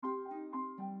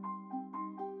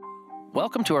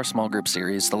Welcome to our small group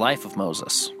series, The Life of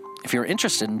Moses. If you're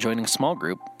interested in joining a small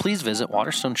group, please visit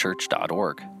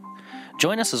waterstonechurch.org.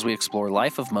 Join us as we explore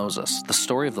Life of Moses, the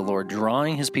story of the Lord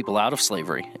drawing his people out of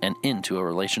slavery and into a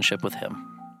relationship with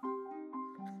him.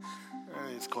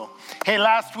 It's cool. Hey,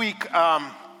 last week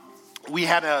we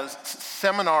had a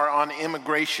seminar on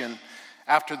immigration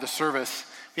after the service.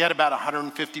 We had about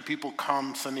 150 people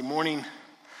come Sunday morning,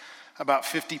 about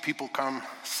 50 people come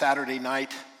Saturday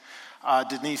night.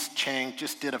 Denise Chang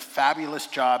just did a fabulous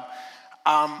job.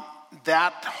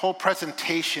 That whole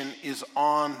presentation is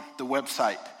on the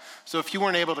website. So if you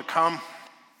weren't able to come,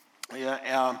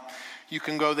 you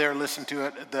can go there, listen to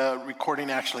it. The recording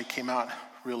actually came out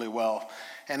really well.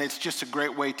 And it's just a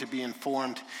great way to be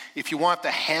informed. If you want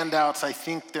the handouts, I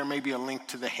think there may be a link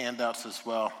to the handouts as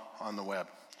well on the web.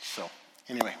 So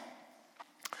anyway,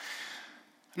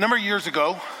 a number of years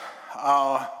ago,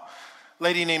 a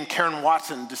lady named Karen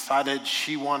Watson decided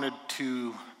she wanted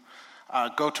to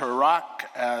go to Iraq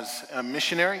as a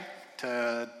missionary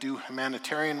to do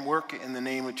humanitarian work in the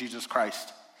name of Jesus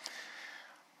Christ.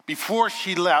 Before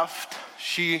she left,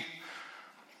 she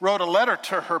wrote a letter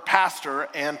to her pastor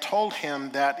and told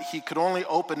him that he could only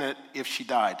open it if she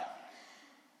died.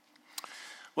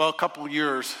 Well, a couple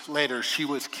years later, she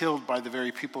was killed by the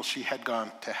very people she had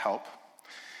gone to help.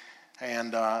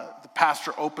 And the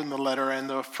pastor opened the letter, and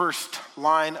the first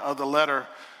line of the letter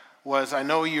was, "I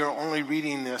know you're only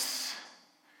reading this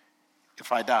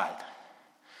if I died."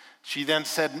 She then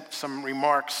said some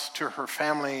remarks to her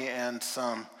family and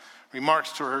some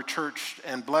remarks to her church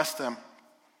and blessed them.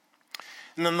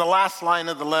 And then the last line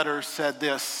of the letter said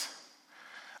this: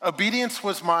 "Obedience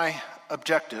was my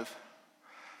objective.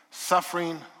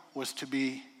 Suffering was to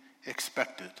be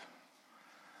expected.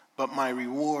 But my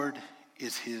reward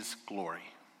is his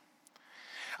glory."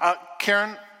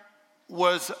 Karen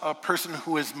was a person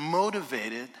who is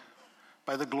motivated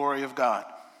by the glory of God.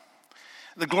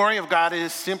 The glory of God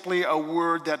is simply a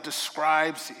word that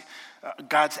describes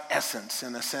God's essence,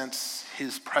 in a sense,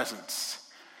 his presence.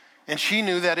 And she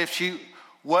knew that if she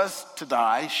was to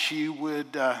die, she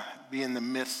would be in the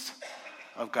midst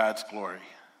of God's glory.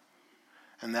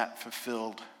 And that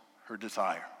fulfilled her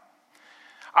desire.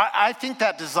 I think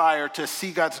that desire to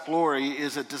see God's glory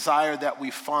is a desire that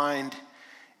we find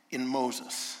in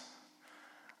Moses.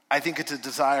 I think it's a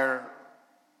desire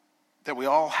that we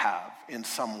all have in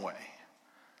some way,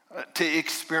 to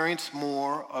experience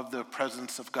more of the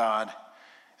presence of God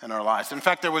in our lives. In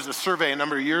fact, there was a survey a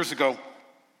number of years ago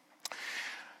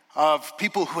of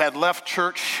people who had left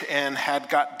church and had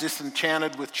got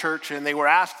disenchanted with church, and they were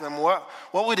asked them, what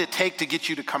would it take to get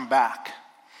you to come back?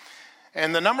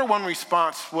 And the number one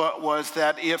response was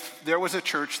that if there was a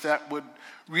church that would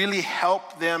really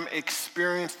help them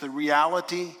experience the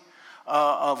reality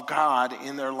of God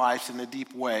in their lives in a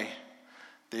deep way,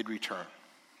 they'd return.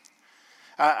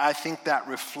 I think that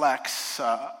reflects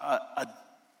a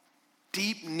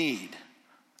deep need,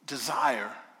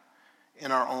 desire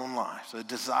in our own lives, a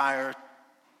desire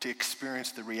to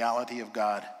experience the reality of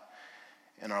God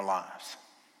in our lives.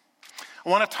 I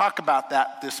want to talk about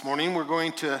that this morning. We're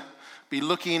going to be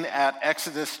looking at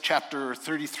Exodus chapter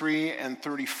 33 and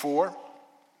 34.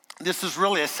 This is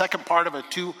really a second part of a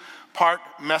two-part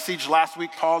message. Last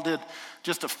week, Paul did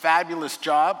just a fabulous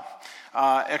job.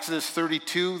 Exodus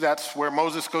 32, that's where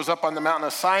Moses goes up on the mountain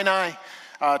of Sinai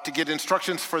to get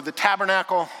instructions for the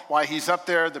tabernacle. While he's up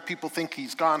there, the people think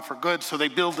he's gone for good, so they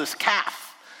build this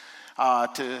calf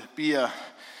to be an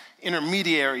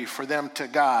intermediary for them to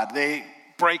God. They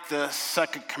break the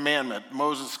second commandment.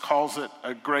 Moses calls it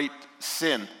a great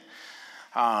sin,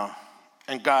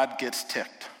 and God gets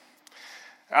ticked.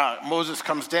 Moses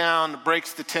comes down,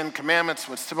 breaks the 10 commandments,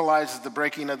 which symbolizes the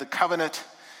breaking of the covenant,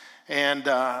 and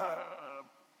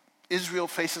Israel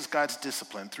faces God's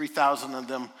discipline. 3,000 of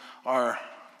them are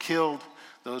killed,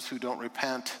 those who don't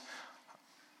repent.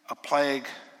 A plague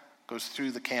goes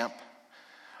through the camp,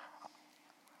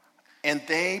 and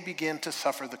they begin to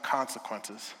suffer the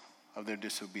consequences of their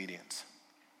disobedience.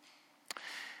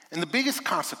 And the biggest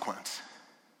consequence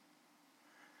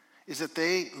is that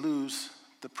they lose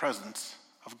the presence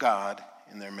of God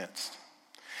in their midst.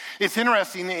 It's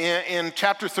interesting, in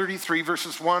chapter 33,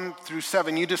 verses 1 through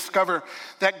 7, you discover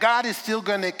that God is still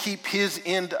going to keep his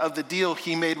end of the deal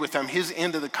he made with them, his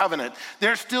end of the covenant.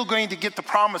 They're still going to get the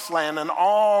promised land, and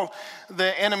all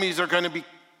the enemies are going to be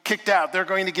kicked out. They're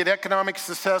going to get economic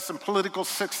success and political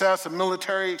success and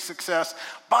military success,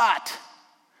 but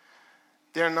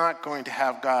they're not going to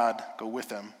have God go with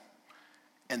them,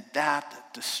 and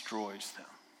that destroys them,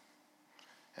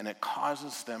 and it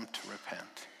causes them to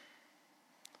repent.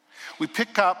 We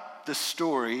pick up the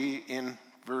story in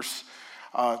verse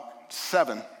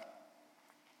 7.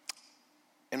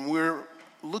 And we're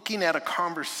looking at a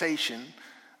conversation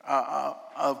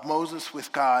of Moses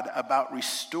with God about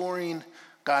restoring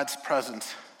God's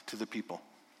presence to the people.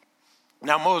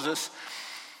 Now Moses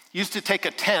used to take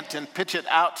a tent and pitch it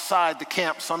outside the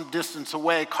camp some distance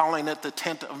away, calling it the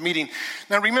tent of meeting.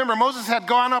 Now remember, Moses had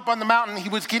gone up on the mountain. He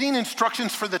was getting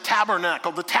instructions for the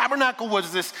tabernacle. The tabernacle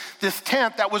was this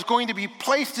tent that was going to be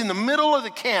placed in the middle of the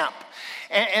camp.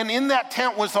 And in that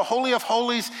tent was the Holy of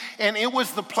Holies, and it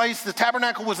was the place, the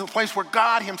tabernacle was the place where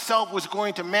God himself was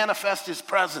going to manifest his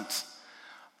presence.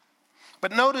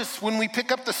 But notice when we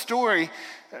pick up the story,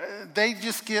 they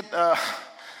just get a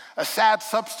sad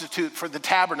substitute for the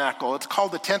tabernacle. It's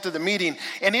called the tent of the meeting,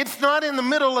 and it's not in the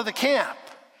middle of the camp,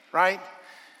 right?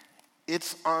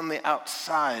 It's on the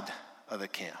outside of the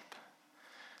camp.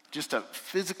 Just a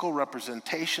physical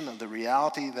representation of the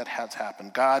reality that has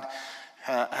happened. God,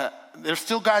 they're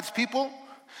still God's people.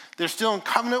 They're still in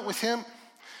covenant with him.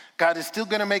 God is still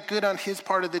going to make good on his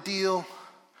part of the deal,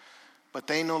 but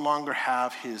they no longer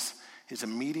have his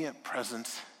immediate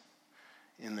presence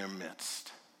in their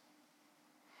midst.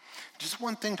 Just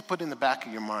one thing to put in the back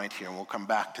of your mind here, and we'll come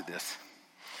back to this.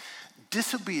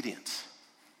 Disobedience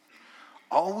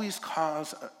always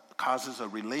causes a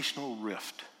relational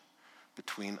rift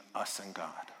between us and God.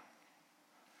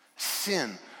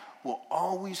 Sin will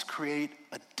always create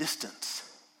a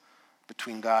distance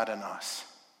between God and us.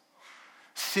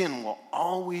 Sin will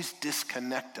always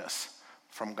disconnect us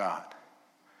from God.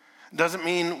 Doesn't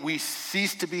mean we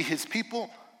cease to be his people.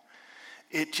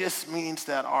 It just means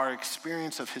that our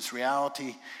experience of his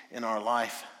reality in our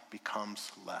life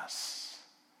becomes less.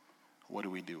 What do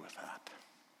we do with that?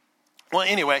 Well,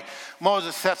 anyway,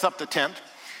 Moses sets up the tent,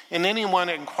 and anyone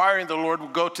inquiring the Lord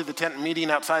would go to the tent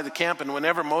meeting outside the camp, and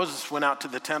whenever Moses went out to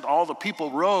the tent, all the people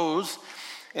rose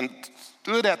and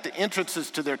stood at the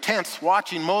entrances to their tents,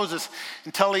 watching Moses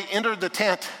until he entered the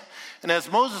tent. And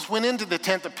as Moses went into the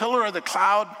tent, the pillar of the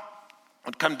cloud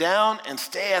would come down and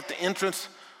stay at the entrance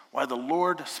while the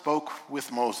Lord spoke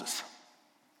with Moses.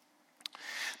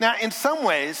 Now, in some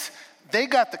ways, they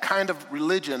got the kind of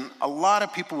religion a lot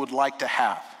of people would like to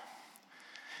have.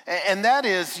 And that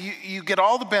is, you get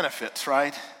all the benefits,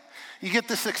 right? You get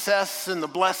the success and the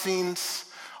blessings,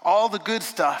 all the good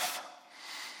stuff.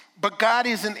 But God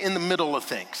isn't in the middle of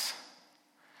things.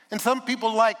 And some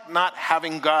people like not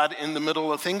having God in the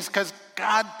middle of things because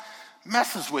God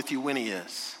messes with you when he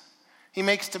is. He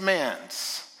makes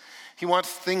demands. He wants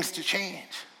things to change.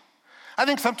 I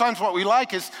think sometimes what we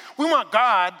like is we want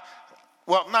God,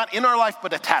 well, not in our life,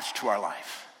 but attached to our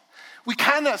life. We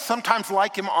kind of sometimes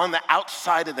like him on the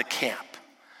outside of the camp,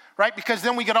 right? Because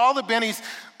then we get all the bennies,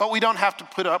 but we don't have to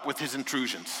put up with his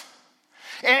intrusions.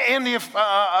 And if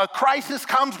a crisis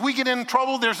comes, we get in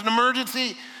trouble, there's an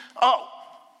emergency,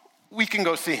 we can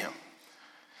go see him.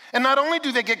 And not only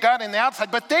do they get God in the outside,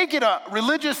 but they get a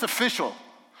religious official,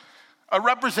 a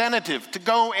representative to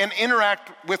go and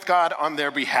interact with God on their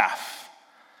behalf.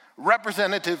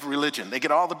 Representative religion. They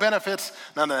get all the benefits,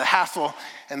 none of the hassle,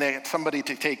 and they get somebody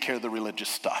to take care of the religious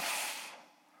stuff.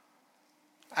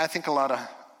 I think a lot of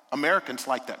Americans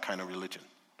like that kind of religion.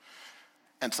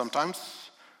 And sometimes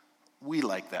we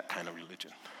like that kind of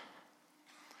religion.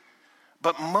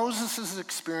 But Moses'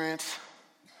 experience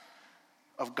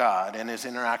of God and his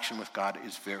interaction with God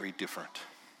is very different.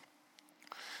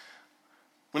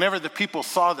 Whenever the people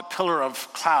saw the pillar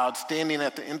of cloud standing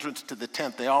at the entrance to the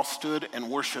tent, they all stood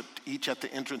and worshiped, each at the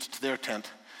entrance to their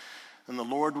tent. And the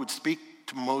Lord would speak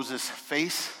to Moses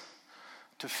face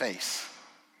to face,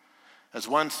 as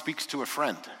one speaks to a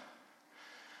friend.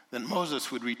 Then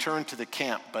Moses would return to the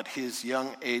camp, but his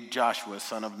young aide Joshua,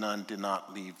 son of Nun, did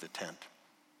not leave the tent.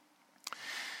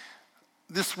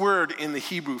 This word in the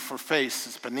Hebrew for face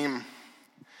is panim.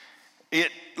 It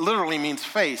literally means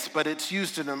face, but it's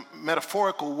used in a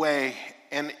metaphorical way,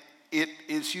 and it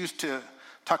is used to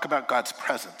talk about God's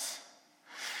presence.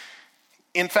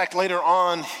 In fact, later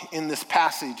on in this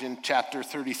passage in chapter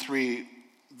 33,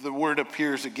 the word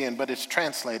appears again, but it's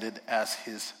translated as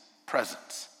his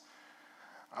presence.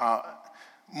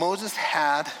 Moses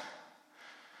had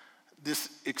this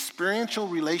experiential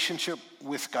relationship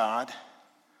with God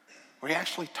where he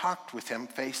actually talked with him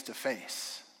face to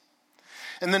face.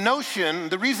 And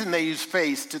the reason they use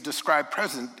face to describe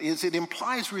present is it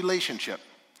implies relationship.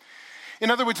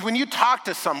 In other words, when you talk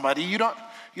to somebody, you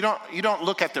don't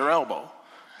look at their elbow.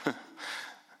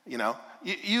 You know,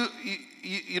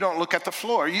 you don't look at the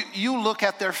floor. You look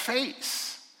at their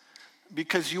face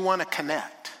because you want to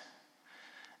connect.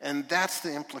 And that's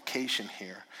the implication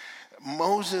here.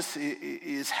 Moses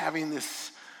is having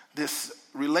this this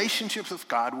relationship with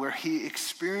God where he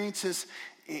experiences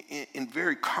in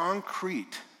very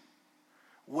concrete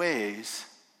ways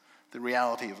the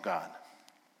reality of God.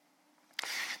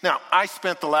 Now, I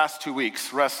spent the last 2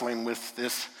 weeks wrestling with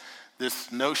this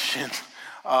notion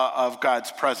of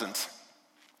God's presence.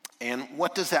 And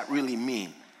what does that really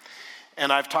mean?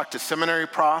 And I've talked to seminary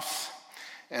profs,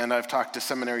 and I've talked to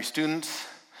seminary students,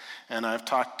 and I've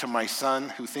talked to my son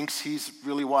who thinks he's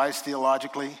really wise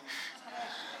theologically.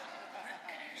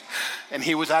 And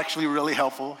he was actually really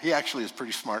helpful. He actually is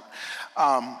pretty smart.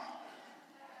 To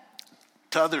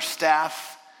other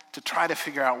staff, to try to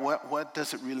figure out what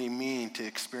does it really mean to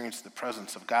experience the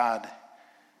presence of God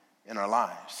in our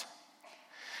lives.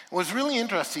 It was really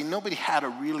interesting. Nobody had a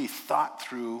really thought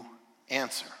through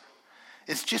answer.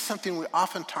 It's just something we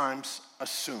oftentimes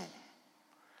assume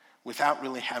without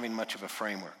really having much of a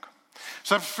framework.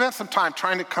 So I've spent some time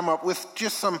trying to come up with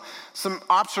just some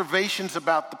observations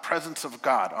about the presence of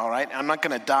God, all right? I'm not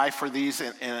going to die for these,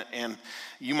 and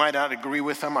you might not agree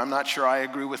with them. I'm not sure I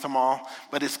agree with them all,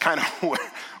 but it's kind of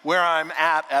where I'm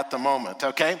at the moment,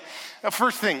 okay?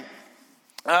 First thing,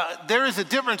 there is a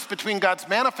difference between God's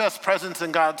manifest presence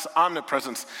and God's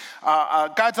omnipresence.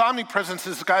 God's omnipresence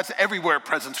is God's everywhere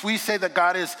presence. We say that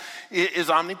God is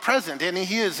omnipresent, and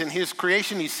he is in his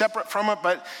creation. He's separate from it,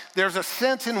 but there's a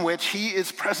sense in which he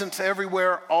is present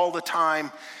everywhere all the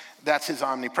time. That's his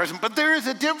omnipresence. But there is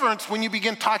a difference when you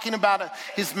begin talking about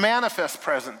his manifest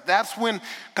presence. That's when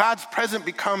God's presence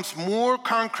becomes more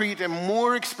concrete and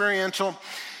more experiential.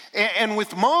 And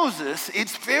with Moses,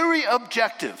 it's very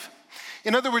objective.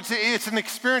 In other words, it's an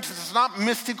experience. It's not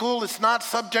mystical. It's not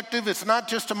subjective. It's not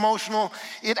just emotional.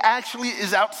 It actually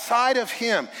is outside of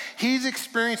him. He's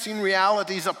experiencing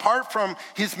realities apart from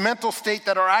his mental state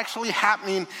that are actually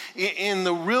happening in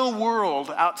the real world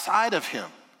outside of him.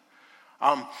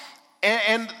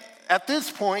 And at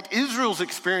this point, Israel's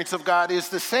experience of God is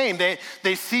the same.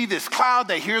 They see this cloud,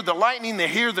 they hear the lightning, they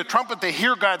hear the trumpet, they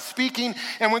hear God speaking.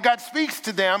 And when God speaks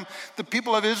to them, the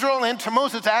people of Israel and to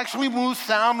Moses actually move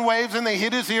sound waves and they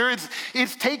hit his ear.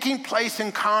 It's taking place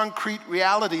in concrete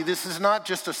reality. This is not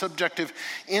just a subjective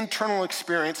internal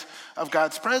experience of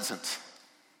God's presence.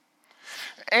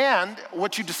 And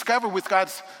what you discover with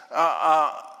God's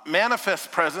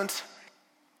manifest presence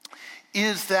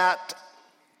is that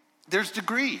there's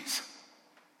degrees.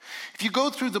 If you go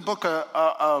through the book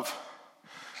of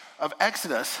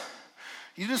Exodus,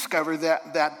 you discover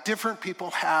that different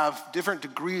people have different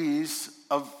degrees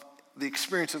of the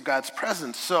experience of God's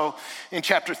presence. So in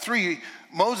chapter 3,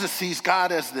 Moses sees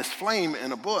God as this flame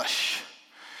in a bush.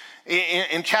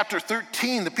 In chapter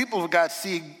 13, the people of God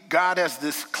see God as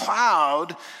this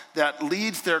cloud that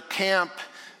leads their camp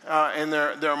and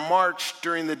their march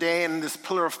during the day, and this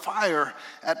pillar of fire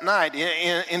at night.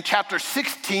 In chapter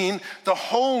 16, the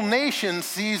whole nation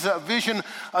sees a vision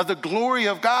of the glory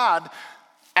of God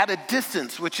at a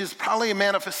distance, which is probably a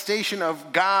manifestation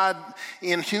of God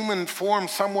in human form,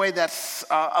 some way that's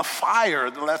a fire.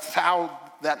 That's how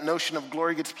that notion of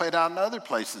glory gets played out in other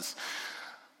places.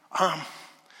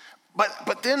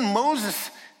 But then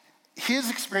Moses, his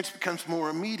experience becomes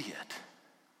more immediate.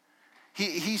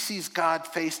 He sees God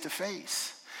face to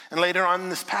face. And later on in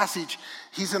this passage,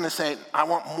 he's going to say, I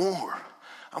want more.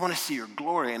 I want to see your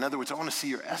glory. In other words, I want to see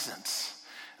your essence.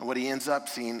 And what he ends up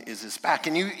seeing is his back.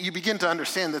 And you begin to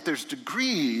understand that there's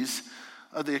degrees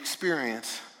of the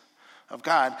experience of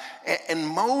God. And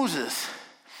Moses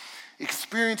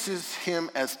experiences him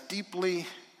as deeply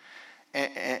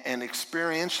and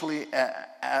experientially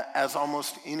as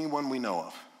almost anyone we know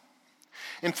of.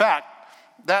 In fact,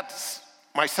 that's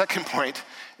my second point,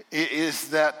 is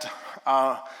that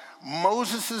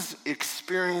Moses'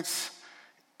 experience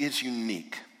is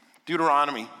unique.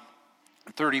 Deuteronomy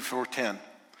 34:10.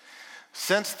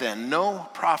 Since then, no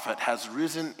prophet has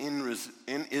risen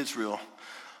in Israel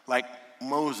like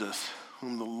Moses,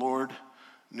 whom the Lord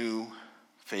knew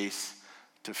face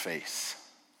to face.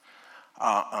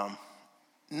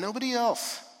 Nobody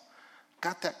else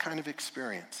got that kind of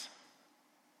experience.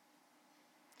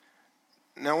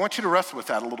 Now, I want you to wrestle with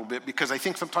that a little bit, because I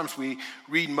think sometimes we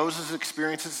read Moses'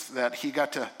 experiences that he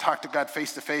got to talk to God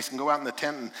face to face and go out in the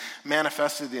tent and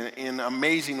manifest it in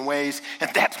amazing ways,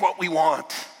 and that's what we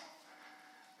want.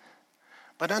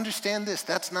 But understand this,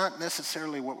 that's not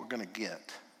necessarily what we're going to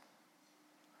get.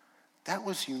 That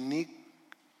was unique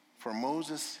for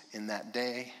Moses in that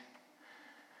day.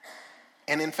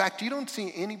 And in fact, you don't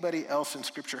see anybody else in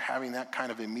Scripture having that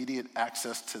kind of immediate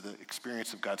access to the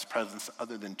experience of God's presence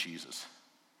other than Jesus.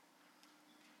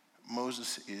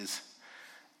 Moses is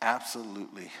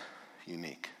absolutely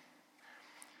unique.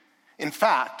 In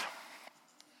fact,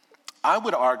 I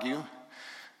would argue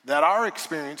that our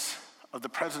experience of the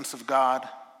presence of God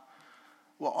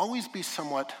will always be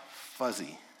somewhat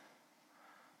fuzzy,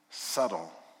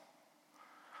 subtle,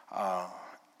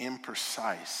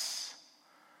 imprecise,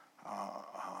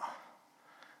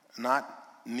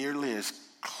 not nearly as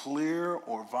clear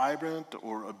or vibrant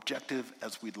or objective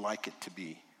as we'd like it to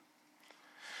be.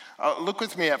 Look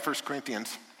with me at 1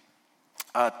 Corinthians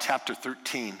chapter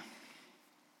 13.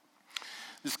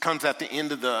 This comes at the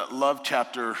end of the love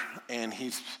chapter, and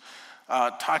he's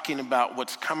talking about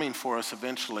what's coming for us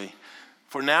eventually.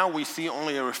 For now we see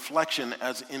only a reflection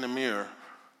as in a mirror.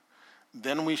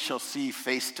 Then we shall see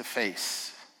face to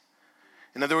face.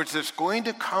 In other words, there's going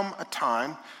to come a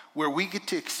time where we get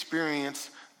to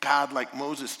experience God like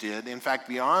Moses did. In fact,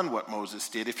 beyond what Moses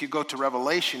did. If you go to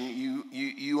Revelation,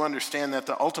 you understand that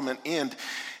the ultimate end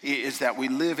is that we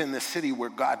live in the city where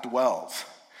God dwells.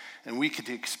 And we get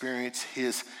to experience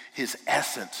his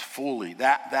essence fully.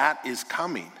 That is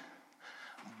coming.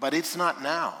 But it's not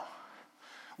now.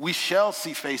 We shall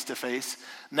see face to face.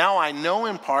 Now I know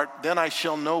in part, then I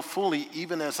shall know fully,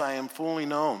 even as I am fully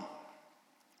known.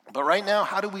 But right now,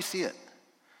 how do we see it?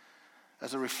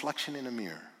 As a reflection in a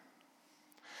mirror.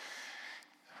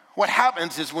 What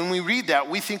happens is when we read that,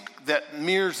 we think that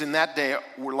mirrors in that day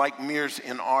were like mirrors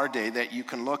in our day, that you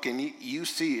can look and you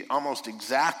see almost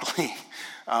exactly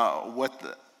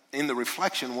in the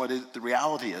reflection what the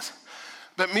reality is.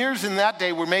 But mirrors in that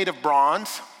day were made of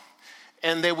bronze,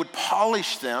 and they would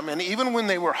polish them. And even when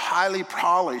they were highly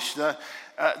polished, the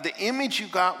image you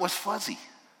got was fuzzy.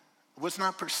 It was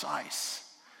not precise.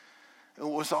 It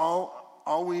was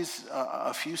always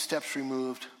a few steps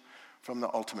removed from the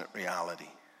ultimate reality.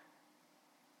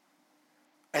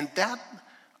 And that,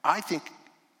 I think,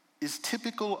 is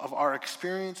typical of our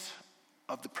experience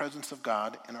of the presence of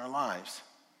God in our lives.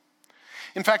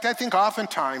 In fact, I think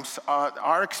oftentimes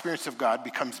our experience of God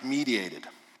becomes mediated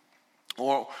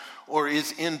or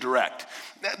is indirect.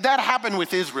 That happened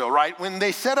with Israel, right? When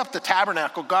they set up the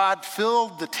tabernacle, God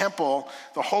filled the temple,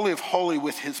 the Holy of Holies,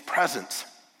 with his presence.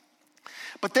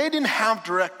 But they didn't have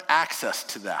direct access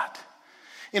to that.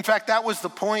 In fact, that was the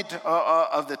point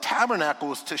of the tabernacle,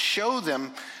 was to show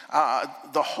them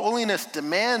the holiness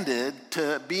demanded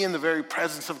to be in the very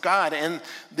presence of God. And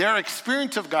their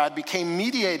experience of God became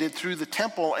mediated through the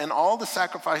temple and all the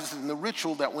sacrifices and the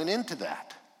ritual that went into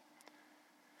that.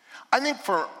 I think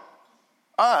for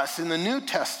us in the New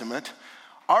Testament,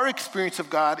 our experience of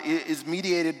God is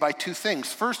mediated by two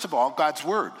things. First of all, God's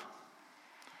Word.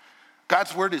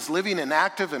 God's Word is living and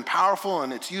active and powerful,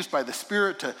 and it's used by the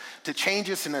Spirit to change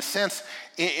us in a sense,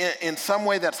 in some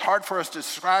way that's hard for us to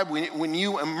describe. When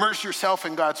you immerse yourself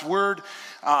in God's Word,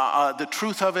 the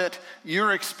truth of it,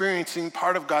 you're experiencing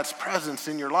part of God's presence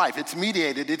in your life. It's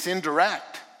mediated, it's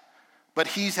indirect, but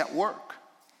he's at work.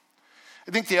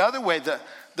 I think the other way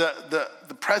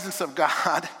the presence of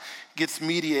God gets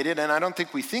mediated, and I don't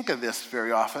think we think of this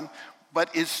very often,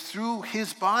 but is through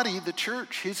his body, the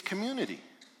church, his community.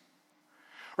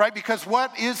 Right? Because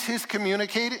what is his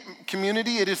community?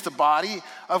 It is the body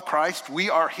of Christ. We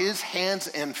are his hands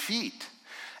and feet,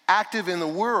 active in the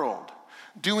world,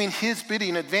 doing his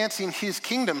bidding, advancing his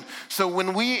kingdom. So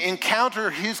when we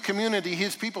encounter his community,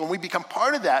 his people, and we become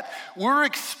part of that, we're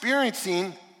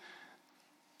experiencing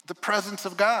the presence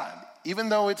of God, even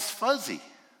though it's fuzzy.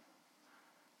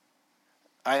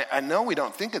 I know we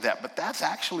don't think of that, but that's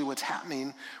actually what's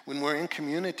happening when we're in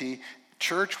community,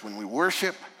 church, when we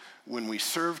worship, when we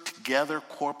serve together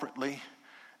corporately.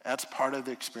 That's part of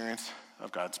the experience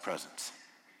of God's presence.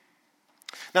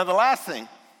 Now the last thing,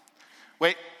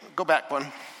 wait, go back one.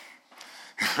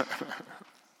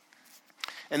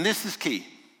 And this is key.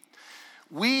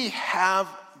 We have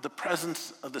the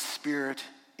presence of the Spirit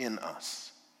in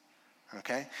us.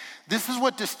 Okay? This is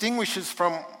what distinguishes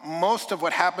from most of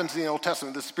what happens in the Old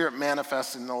Testament. The Spirit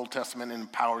manifests in the Old Testament and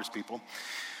empowers people.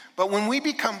 But when we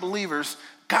become believers,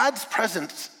 God's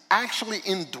presence actually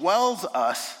indwells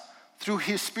us through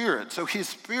his Spirit. So his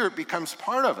Spirit becomes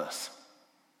part of us.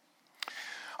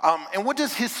 And what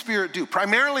does his Spirit do?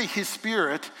 Primarily, his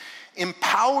Spirit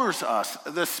empowers us.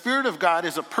 The Spirit of God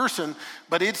is a person,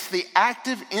 but it's the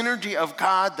active energy of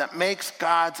God that makes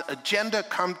God's agenda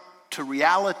come to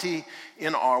reality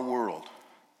in our world.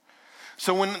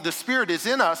 So when the Spirit is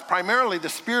in us, primarily the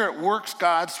Spirit works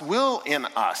God's will in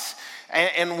us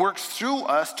and works through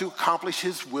us to accomplish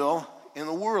his will in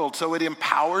the world. So it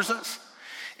empowers us,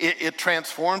 it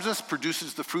transforms us,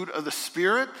 produces the fruit of the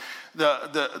Spirit.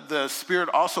 The Spirit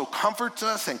also comforts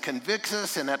us and convicts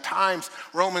us, and at times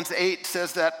Romans 8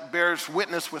 says that bears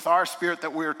witness with our spirit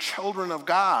that we are children of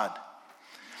God.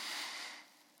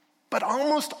 But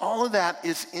almost all of that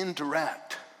is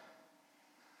indirect.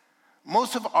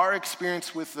 Most of our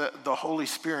experience with the Holy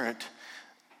Spirit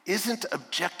isn't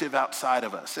objective outside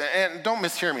of us. And don't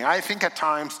mishear me. I think at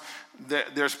times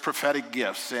there's prophetic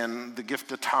gifts and the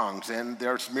gift of tongues, and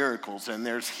there's miracles and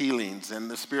there's healings, and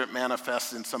the Spirit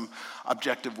manifests in some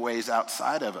objective ways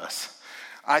outside of us.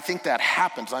 I think that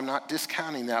happens. I'm not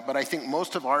discounting that, but I think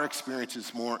most of our experience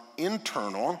is more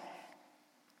internal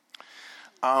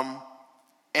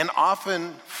and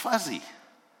often fuzzy.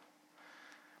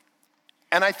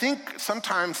 And I think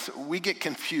sometimes we get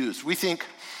confused. We think,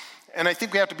 and I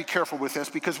think we have to be careful with this,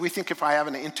 because we think if I have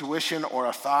an intuition or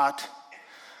a thought,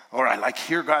 or I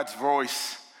hear God's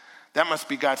voice, that must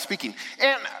be God speaking.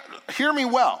 And hear me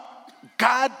well,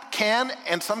 God can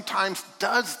and sometimes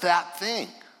does that thing.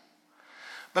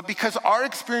 But because our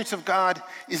experience of God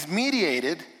is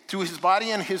mediated through his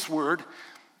body and his word,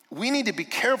 we need to be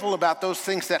careful about those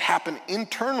things that happen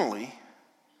internally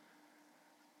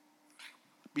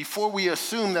before we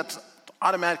assume that's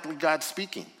automatically God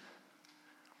speaking.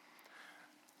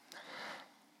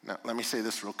 Now, let me say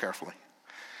this real carefully.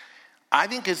 I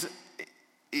think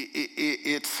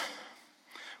it's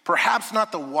perhaps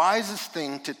not the wisest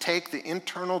thing to take the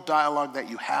internal dialogue that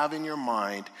you have in your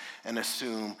mind and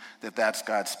assume that that's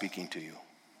God speaking to you.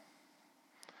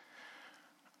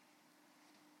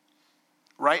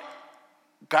 Right?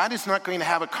 God is not going to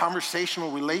have a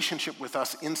conversational relationship with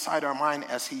us inside our mind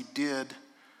as he did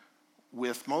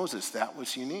with Moses. That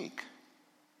was unique.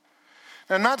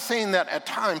 Now, I'm not saying that at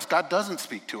times God doesn't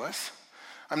speak to us.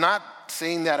 I'm not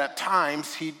saying that at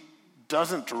times he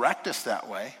doesn't direct us that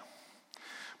way.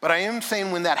 But I am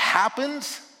saying when that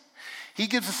happens, he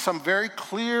gives us some very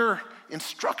clear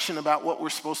instruction about what we're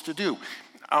supposed to do.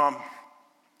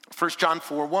 1 John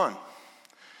 4:1.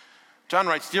 John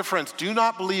writes, "Dear friends, do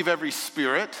not believe every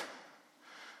spirit,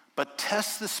 but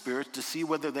test the spirits to see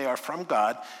whether they are from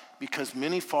God, because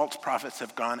many false prophets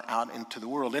have gone out into the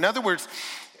world." In other words,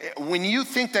 when you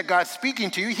think that God's speaking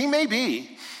to you, he may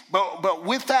be, but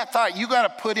with that thought, you got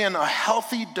to put in a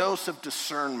healthy dose of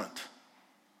discernment.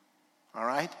 All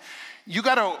right? You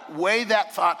got to weigh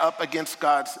that thought up against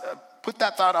put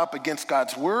that thought up against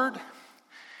God's word,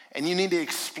 and you need to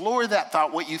explore that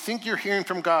thought, what you think you're hearing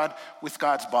from God, with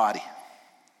God's body.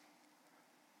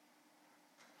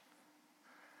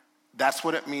 That's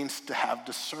what it means to have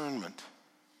discernment.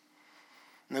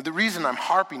 Now, the reason I'm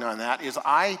harping on that is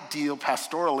I deal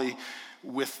pastorally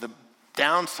with the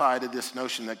downside of this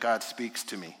notion that God speaks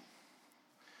to me.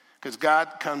 Because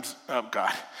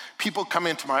people come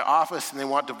into my office and they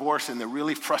want divorce, and they're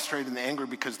really frustrated and angry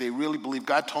because they really believe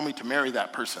God told me to marry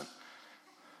that person.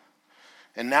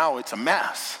 And now it's a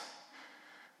mess.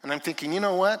 And I'm thinking, you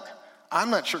know what? I'm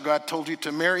not sure God told you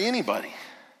to marry anybody.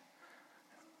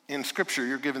 In Scripture,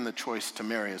 you're given the choice to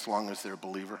marry as long as they're a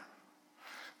believer.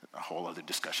 A whole other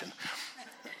discussion.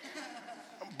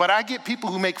 But I get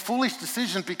people who make foolish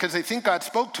decisions because they think God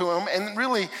spoke to them, and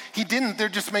really, he didn't. They're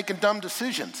just making dumb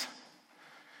decisions.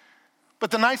 But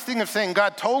the nice thing of saying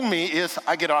God told me is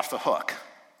I get off the hook.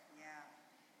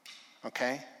 Yeah.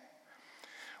 Okay?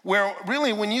 Where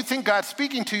really, when you think God's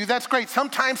speaking to you, that's great.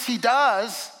 Sometimes he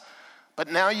does,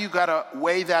 but now you got to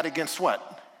weigh that against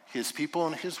what? His people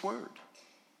and his word.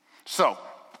 So,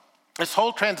 this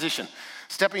whole transition,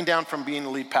 stepping down from being the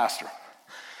lead pastor,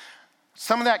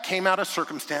 some of that came out of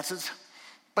circumstances,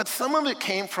 but some of it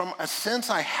came from a sense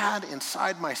I had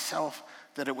inside myself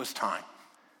that it was time.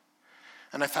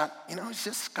 And I thought, it's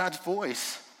just God's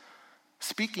voice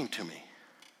speaking to me.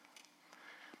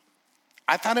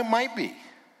 I thought it might be.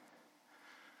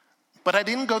 But I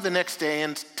didn't go the next day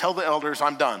and tell the elders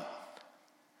I'm done.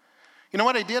 You know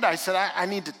what I did? I said, I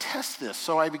need to test this.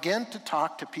 So I began to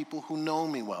talk to people who know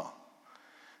me well.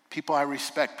 People I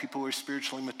respect, people who are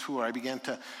spiritually mature. I began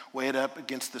to weigh it up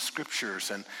against the scriptures.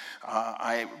 And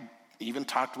I even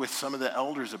talked with some of the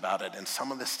elders about it and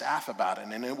some of the staff about it.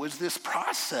 And it was this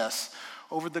process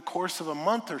over the course of a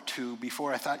month or two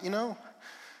before I thought,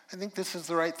 I think this is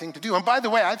the right thing to do. And by the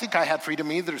way, I think I had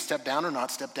freedom either to step down or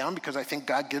not step down, because I think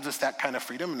God gives us that kind of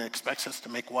freedom and expects us to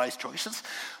make wise choices.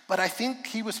 But I think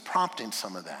he was prompting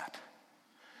some of that.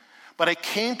 But I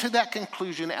came to that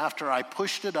conclusion after I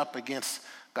pushed it up against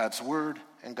God's word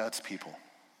and God's people.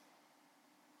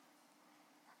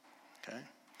 Okay?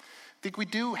 I think we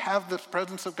do have the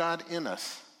presence of God in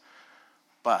us,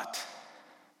 but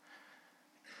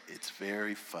it's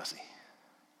very fuzzy.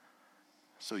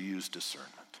 So use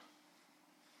discernment.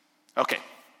 Okay.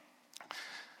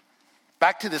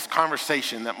 Back to this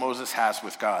conversation that Moses has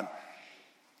with God.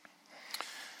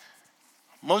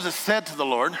 Moses said to the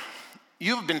Lord,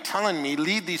 "You have been telling me,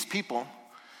 lead these people,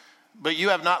 but you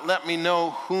have not let me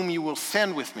know whom you will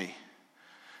send with me.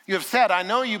 You have said, I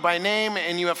know you by name,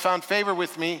 and you have found favor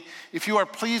with me. If you are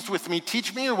pleased with me,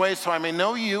 teach me your ways so I may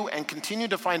know you and continue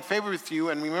to find favor with you,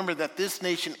 and remember that this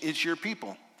nation is your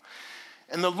people.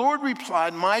 And the Lord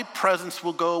replied, my presence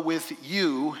will go with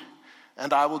you,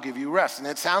 and I will give you rest. And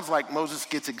it sounds like Moses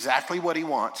gets exactly what he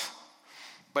wants.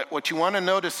 But what you want to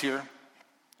notice here,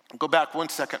 go back one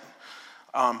second.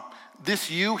 This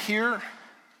you here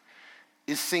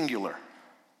is singular.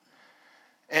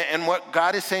 And what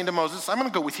God is saying to Moses, I'm going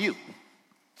to go with you,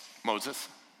 Moses.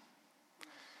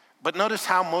 But notice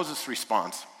how Moses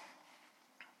responds.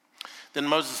 Then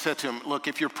Moses said to him, look,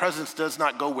 if your presence does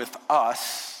not go with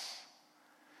us,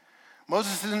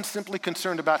 Moses isn't simply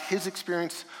concerned about his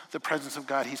experience, the presence of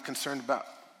God. He's concerned about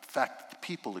the fact that the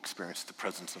people experience the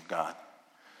presence of God.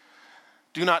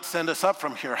 Do not send us up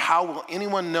from here. How will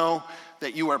anyone know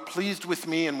that you are pleased with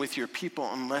me and with your people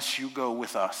unless you go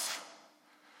with us?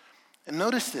 And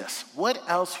notice this, what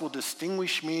else will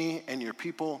distinguish me and your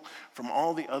people from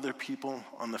all the other people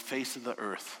on the face of the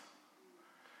earth?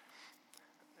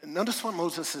 Notice what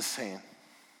Moses is saying.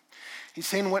 He's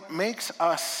saying what makes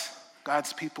us,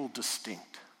 God's people,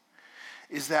 distinct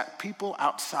is that people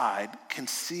outside can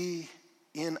see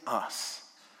in us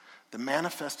the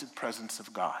manifested presence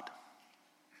of God.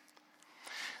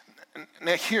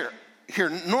 Now here,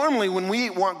 normally when we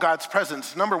want God's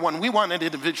presence, number one, we want it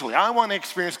individually. I want to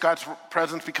experience God's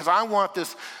presence because I want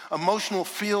this emotional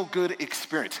feel-good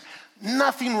experience.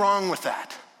 Nothing wrong with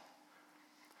that.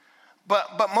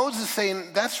 But Moses is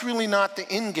saying that's really not the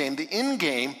end game. The end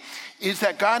game is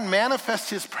that God manifests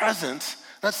his presence,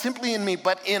 not simply in me,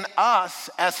 but in us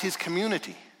as his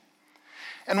community.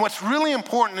 And what's really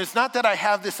important is not that I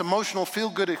have this emotional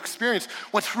feel-good experience.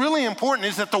 What's really important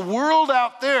is that the world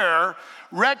out there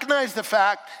recognize the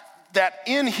fact that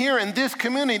in here, in this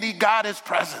community, God is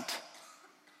present.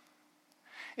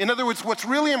 In other words, what's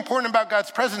really important about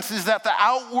God's presence is that the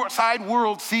outside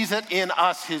world sees it in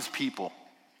us, his people.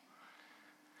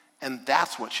 And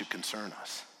that's what should concern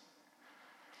us.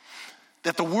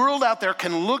 That the world out there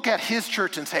can look at his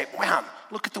church and say, wow,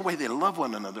 look at the way they love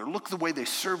one another. Look at the way they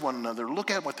serve one another.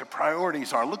 Look at what their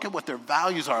priorities are. Look at what their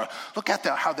values are. Look at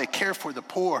how they care for the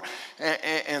poor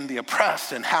and the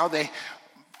oppressed and how they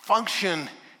function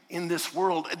in this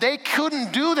world. They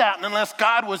couldn't do that unless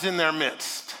God was in their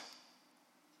midst.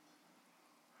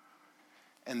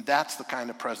 And that's the kind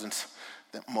of presence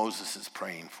that Moses is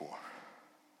praying for.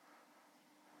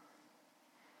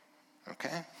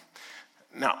 Okay?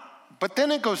 Now, but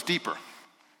then it goes deeper.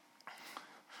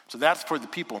 So that's for the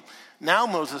people. Now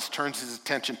Moses turns his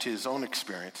attention to his own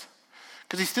experience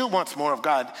because he still wants more of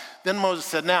God. Then Moses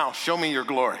said, now show me your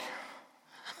glory.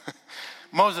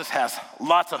 Moses has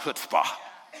lots of chutzpah,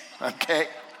 okay?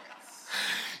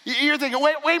 You're thinking,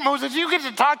 wait, Moses, you get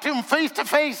to talk to him face to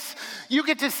face. You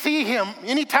get to see him.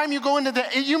 Anytime you go into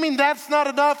you mean that's not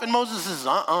enough? And Moses says,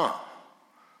 I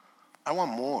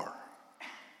want more.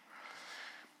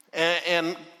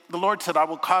 And the Lord said, I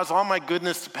will cause all my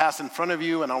goodness to pass in front of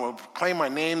you, and I will proclaim my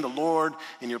name, the Lord,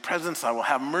 in your presence. I will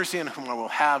have mercy on whom I will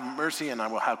have mercy, and I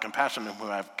will have compassion on whom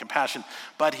I have compassion.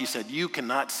 But he said, you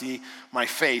cannot see my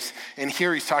face. And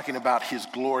here he's talking about his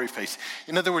glory face.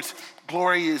 In other words,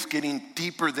 glory is getting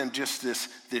deeper than just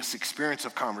this experience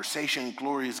of conversation.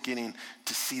 Glory is getting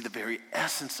to see the very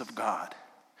essence of God.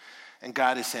 And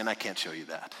God is saying, I can't show you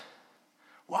that.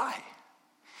 Why?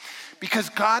 Because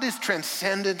God is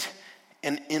transcendent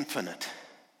and infinite,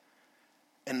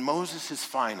 and Moses is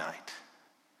finite.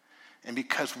 And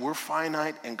because we're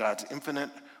finite and God's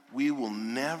infinite, we will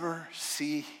never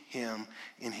see him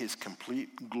in his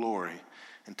complete glory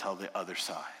until the other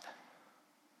side.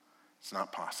 It's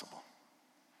not possible.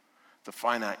 The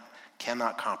finite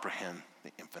cannot comprehend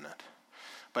the infinite.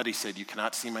 But he said, you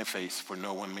cannot see my face, for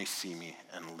no one may see me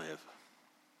and live.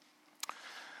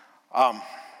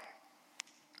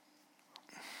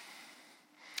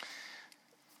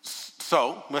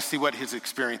 So let's see what his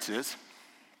experience is.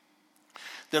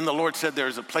 Then the Lord said, there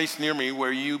is a place near me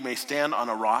where you may stand on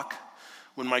a rock.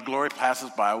 When my glory passes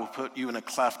by, I will put you in a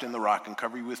cleft in the rock and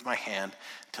cover you with my hand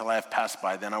until I have passed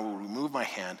by. Then I will remove my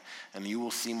hand and you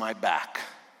will see my back,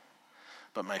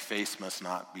 but my face must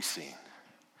not be seen.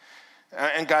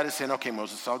 And God is saying, okay,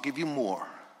 Moses, I'll give you more,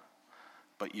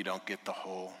 but you don't get the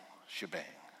whole shebang.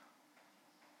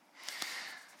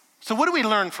 So what do we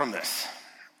learn from this?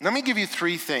 Let me give you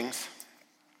three things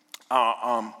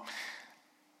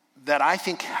that I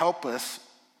think help us,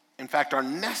 in fact, are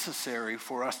necessary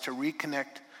for us to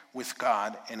reconnect with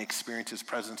God and experience his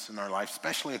presence in our life,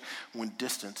 especially when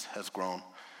distance has grown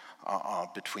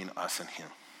between us and him.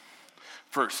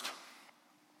 First,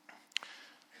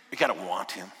 we got to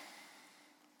want him.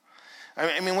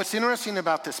 I mean, what's interesting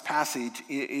about this passage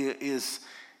is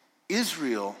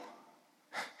Israel,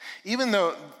 even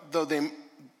though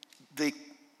they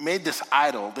made this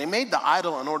idol, they made the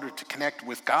idol in order to connect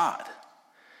with God.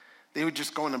 They were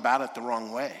just going about it the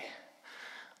wrong way.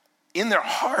 In their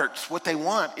hearts, what they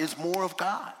want is more of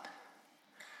God.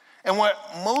 And what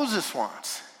Moses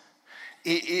wants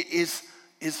is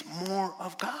more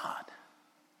of God.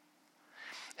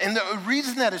 And the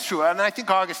reason that is true, and I think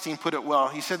Augustine put it well,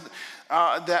 he said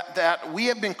that we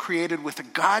have been created with a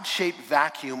God-shaped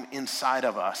vacuum inside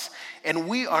of us, and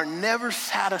we are never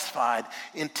satisfied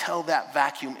until that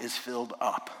vacuum is filled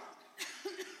up.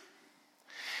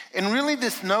 And really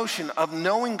this notion of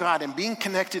knowing God and being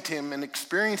connected to him and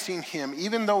experiencing him,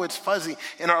 even though it's fuzzy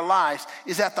in our lives,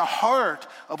 is at the heart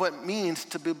of what it means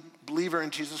to be a believer in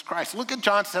Jesus Christ. Look at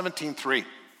John 17:3.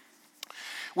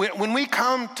 When we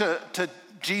come to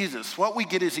Jesus, what we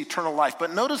get is eternal life.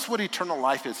 But notice what eternal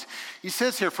life is. He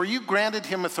says here, for you granted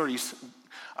him authority.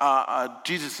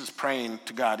 Jesus is praying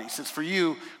to God. He says, for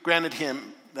you granted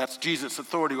him, that's Jesus,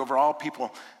 authority over all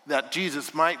people, that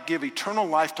Jesus might give eternal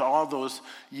life to all those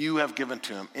you have given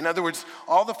to him. In other words,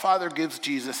 all the Father gives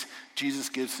Jesus, Jesus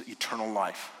gives eternal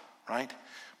life, right?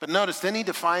 But notice, then he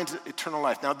defines eternal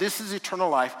life. Now this is eternal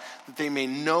life, that they may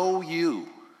know you,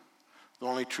 the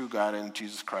only true God, and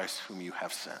Jesus Christ, whom you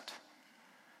have sent.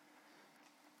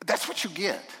 That's what you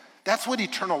get. That's what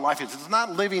eternal life is. It's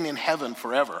not living in heaven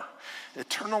forever.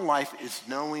 Eternal life is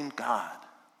knowing God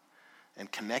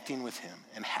and connecting with him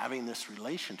and having this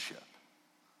relationship.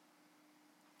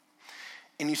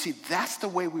 And you see, that's the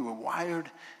way we were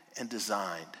wired and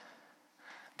designed.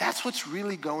 That's what's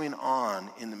really going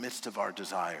on in the midst of our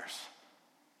desires.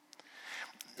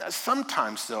 Now,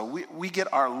 sometimes, though, we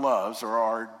get our loves or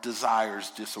our desires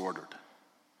disordered.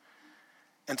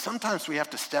 And sometimes we have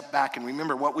to step back and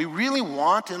remember what we really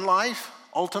want in life,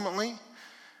 ultimately,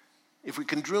 if we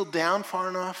can drill down far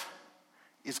enough,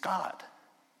 is God.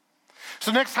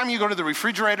 So next time you go to the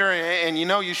refrigerator and you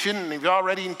know you shouldn't, you've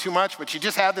already eaten too much, but you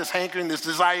just have this hankering, this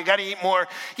desire, you got to eat more,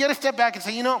 you got to step back and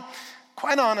say,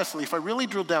 quite honestly, if I really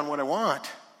drill down, what I want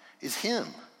is him,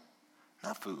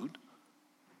 not food.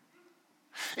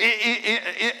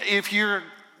 If you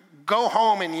go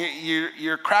home and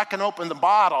you're cracking open the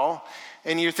bottle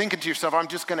and you're thinking to yourself, I'm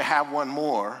just going to have one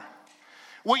more,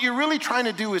 what you're really trying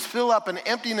to do is fill up an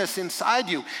emptiness inside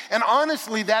you. And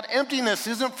honestly, that emptiness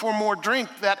isn't for more drink.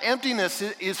 That emptiness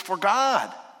is for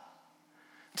God.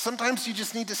 Sometimes you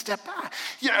just need to step back.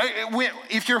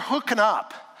 If you're hooking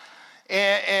up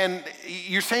and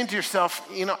you're saying to yourself,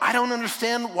 I don't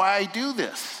understand why I do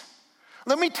this.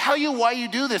 Let me tell you why you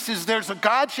do this. Is there's a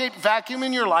God-shaped vacuum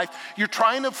in your life. You're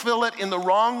trying to fill it in the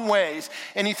wrong ways.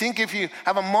 And you think if you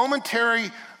have a momentary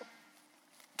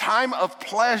time of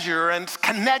pleasure and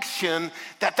connection,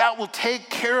 that will take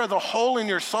care of the hole in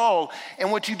your soul.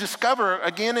 And what you discover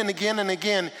again and again and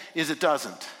again is it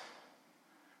doesn't.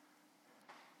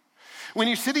 When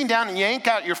you're sitting down and you yank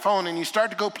out your phone and you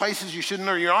start to go places you shouldn't,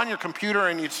 or you're on your computer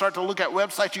and you start to look at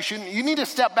websites you shouldn't, you need to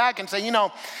step back and say,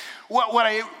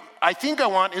 what I think I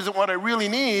want isn't what I really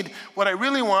need. What I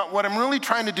really want, what I'm really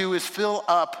trying to do is fill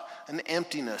up an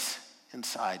emptiness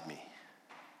inside me.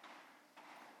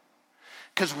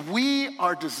 Because we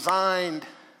are designed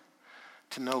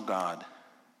to know God.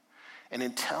 And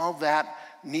until that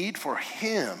need for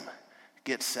him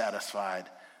gets satisfied,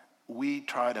 we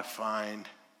try to find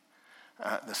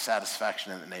the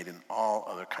satisfaction and the need in all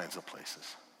other kinds of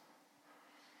places.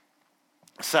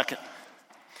 Second,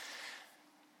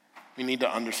 we need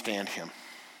to understand him.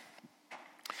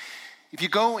 If you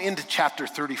go into chapter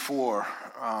 34,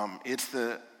 it's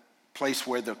the place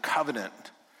where the covenant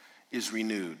is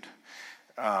renewed.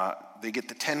 They get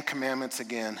the 10 Commandments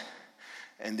again,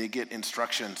 and they get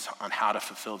instructions on how to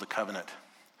fulfill the covenant.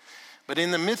 But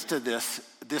in the midst of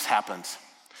this happens.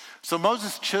 So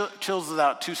Moses chisels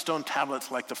out 2 stone tablets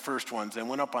like the first ones and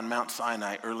went up on Mount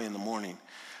Sinai early in the morning,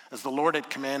 as the Lord had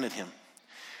commanded him.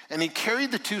 And he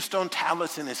carried the 2 stone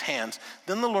tablets in his hands.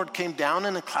 Then the Lord came down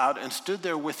in a cloud and stood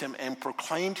there with him and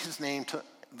proclaimed his name to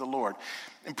the Lord.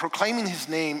 And proclaiming his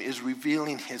name is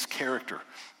revealing his character.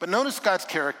 But notice God's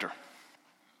character.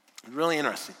 It's really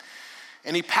interesting.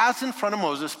 And he passed in front of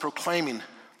Moses proclaiming,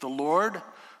 the Lord,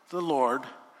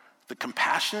 the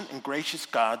compassionate and gracious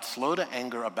God, slow to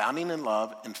anger, abounding in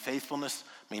love and faithfulness,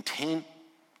 maintaining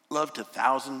love to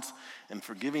thousands, and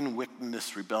forgiving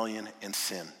wickedness, rebellion, and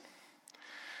sin.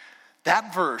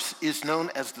 That verse is known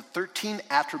as the 13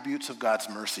 attributes of God's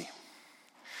mercy.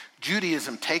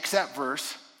 Judaism takes that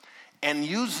verse and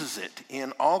uses it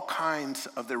in all kinds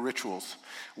of their rituals.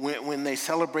 When they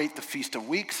celebrate the Feast of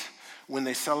Weeks, when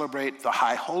they celebrate the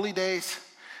High Holy Days,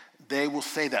 they will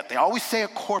say that. They always say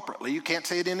it corporately. You can't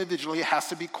say it individually. It has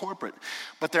to be corporate.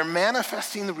 But they're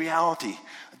manifesting the reality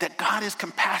that God is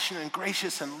compassionate and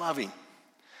gracious and loving.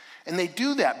 And they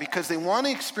do that because they want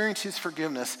to experience his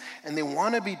forgiveness and they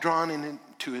want to be drawn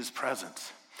into his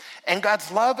presence. And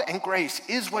God's love and grace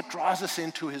is what draws us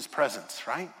into his presence,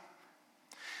 right?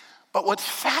 But what's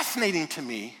fascinating to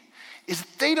me is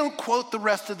they don't quote the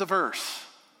rest of the verse.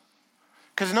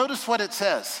 Because notice what it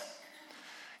says.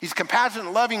 He's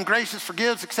compassionate, loving, gracious,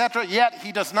 forgives, etc., yet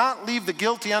he does not leave the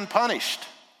guilty unpunished.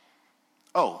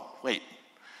 Oh, wait.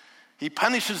 He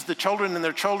punishes the children and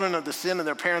their children of the sin of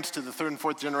their parents to the third and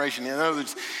fourth generation. In other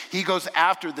words, he goes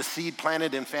after the seed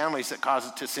planted in families that cause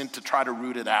it to sin to try to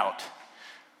root it out.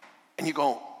 And you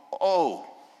go, oh,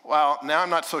 well, now I'm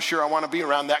not so sure I want to be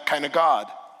around that kind of God.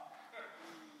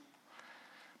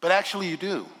 But actually you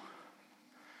do.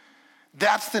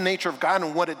 That's the nature of God,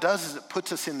 and what it does is it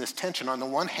puts us in this tension. On the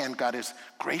one hand, God is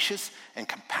gracious and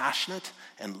compassionate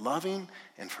and loving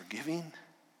and forgiving.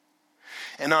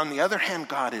 And on the other hand,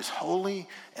 God is holy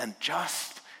and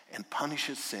just and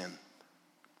punishes sin.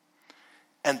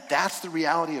 And that's the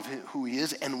reality of who he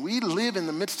is, and we live in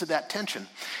the midst of that tension.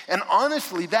 And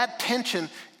honestly, that tension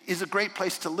is a great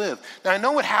place to live. Now, I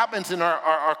know what happens in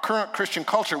our current Christian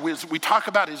culture. We talk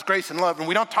about his grace and love, and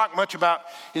we don't talk much about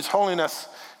his holiness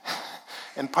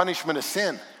and punishment of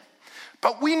sin.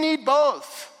 But we need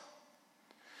both,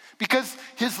 because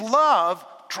his love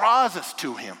draws us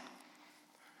to him.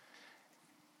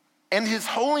 And his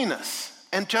holiness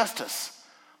and justice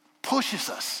pushes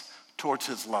us towards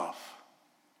his love.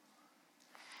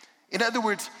 In other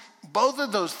words, both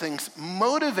of those things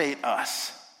motivate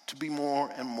us to be more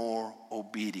and more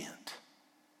obedient.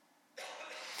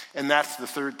 And that's the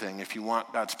third thing. If you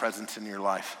want God's presence in your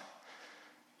life,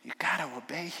 you got to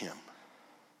obey him.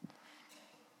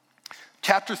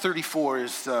 Chapter 34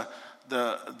 is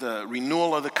the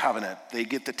renewal of the covenant. They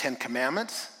get the 10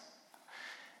 Commandments.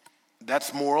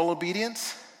 That's moral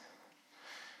obedience.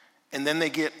 And then they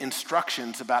get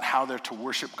instructions about how they're to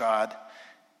worship God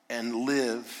and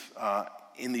live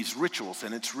in these rituals,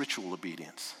 and it's ritual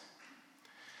obedience.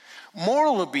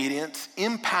 Moral obedience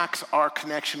impacts our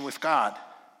connection with God.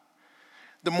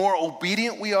 The more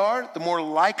obedient we are, the more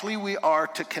likely we are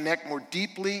to connect more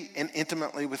deeply and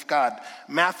intimately with God.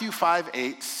 Matthew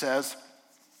 5:8 says,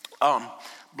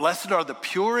 blessed are the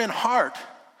pure in heart,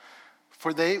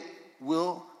 for they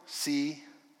will see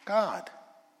God.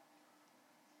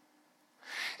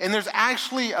 And there's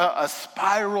actually a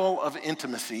spiral of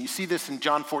intimacy. You see this in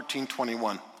John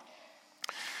 14:21.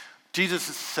 Jesus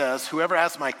says, whoever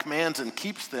has my commands and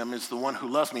keeps them is the one who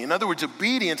loves me. In other words,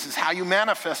 obedience is how you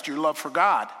manifest your love for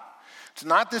God. It's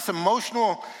not this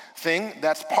emotional thing,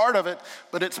 that's part of it,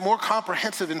 but it's more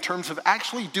comprehensive in terms of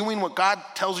actually doing what God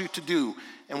tells you to do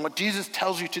and what Jesus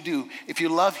tells you to do. If you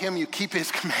love him, you keep his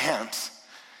commands.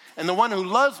 And the one who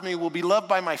loves me will be loved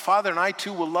by my Father, and I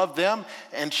too will love them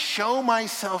and show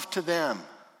myself to them.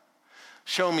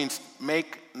 Show means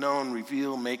make known,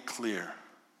 reveal, make clear.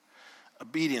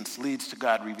 Obedience leads to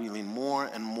God revealing more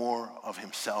and more of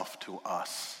himself to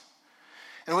us.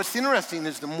 And what's interesting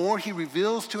is the more he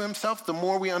reveals to himself, the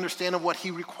more we understand of what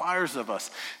he requires of us,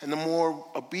 and the more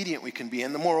obedient we can be.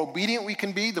 And the more obedient we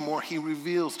can be, the more he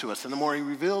reveals to us. And the more he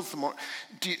reveals, the more...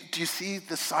 Do you see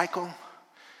the cycle?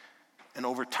 And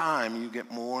over time, you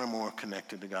get more and more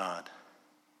connected to God.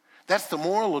 That's the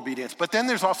moral obedience. But then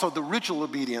there's also the ritual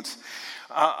obedience.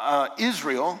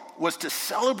 Israel was to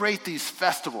celebrate these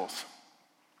festivals.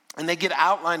 And they get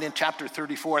outlined in chapter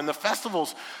 34. And the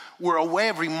festivals were a way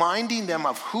of reminding them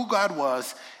of who God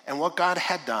was and what God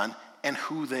had done and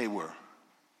who they were.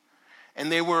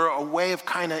 And they were a way of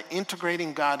kind of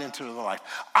integrating God into their life.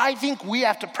 I think we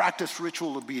have to practice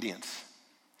ritual obedience.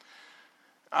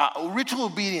 Ritual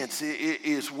obedience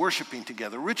is worshiping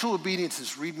together. Ritual obedience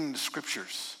is reading the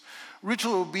scriptures.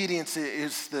 Ritual obedience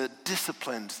is the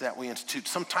disciplines that we institute,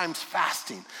 sometimes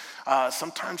fasting,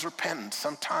 sometimes repentance,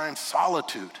 sometimes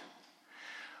solitude.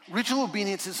 Ritual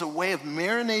obedience is a way of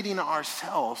marinating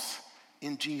ourselves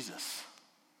in Jesus.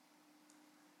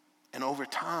 And over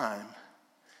time,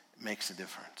 it makes a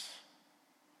difference.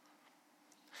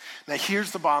 Now,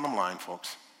 here's the bottom line,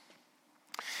 folks.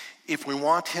 If we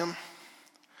want him,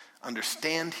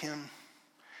 understand him,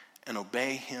 and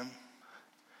obey him,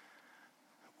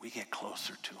 we get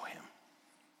closer to him.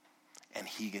 And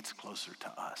he gets closer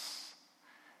to us.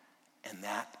 And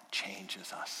that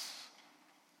changes us.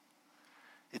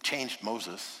 It changed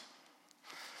Moses.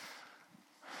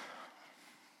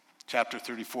 Chapter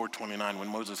 34:29, when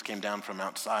Moses came down from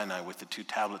Mount Sinai with the 2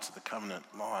 tablets of the covenant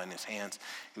law in his hands,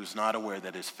 he was not aware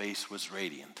that his face was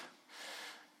radiant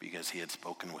because he had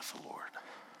spoken with the Lord.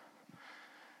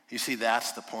 You see,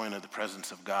 that's the point of the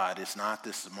presence of God. It's not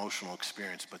this emotional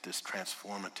experience, but this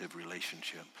transformative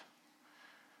relationship.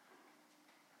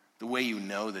 The way you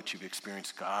know that you've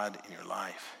experienced God in your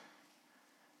life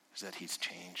is that he's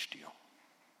changed you.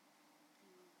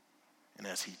 And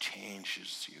as he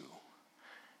changes you,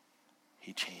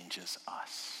 he changes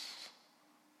us.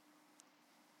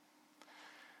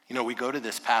 You know, we go to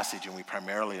this passage and we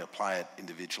primarily apply it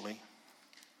individually,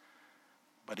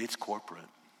 but it's corporate.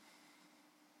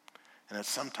 And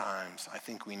sometimes I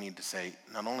think we need to say,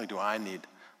 not only do I need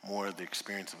more of the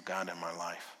experience of God in my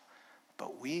life,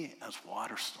 but we as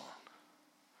Waterstone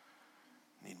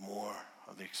need more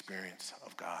of the experience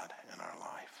of God in our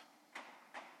life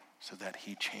so that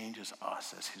he changes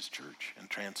us as his church and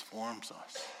transforms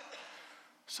us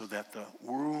so that the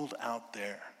world out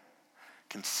there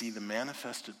can see the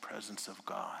manifested presence of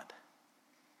God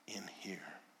in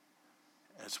here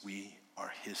as we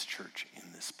are his church in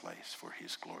this place for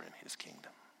his glory and his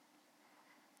kingdom.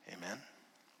 Amen?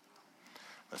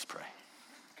 Let's pray.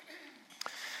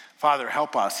 Father,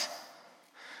 help us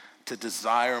to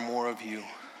desire more of you,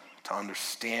 to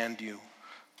understand you,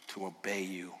 to obey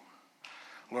you.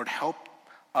 Lord, help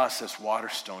us as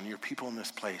Waterstone, your people in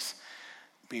this place,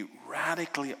 be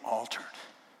radically altered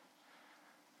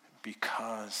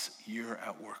because you're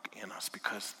at work in us,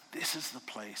 because this is the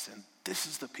place and this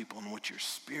is the people in which your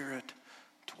Spirit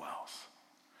dwells.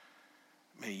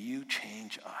 May you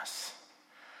change us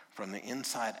from the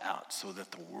inside out so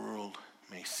that the world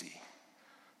may see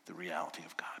the reality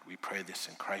of God. We pray this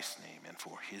in Christ's name and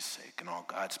for his sake. And all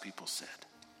God's people said,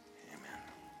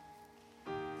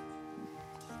 amen.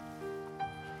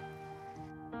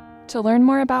 To learn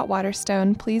more about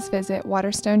Waterstone, please visit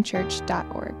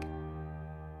waterstonechurch.org.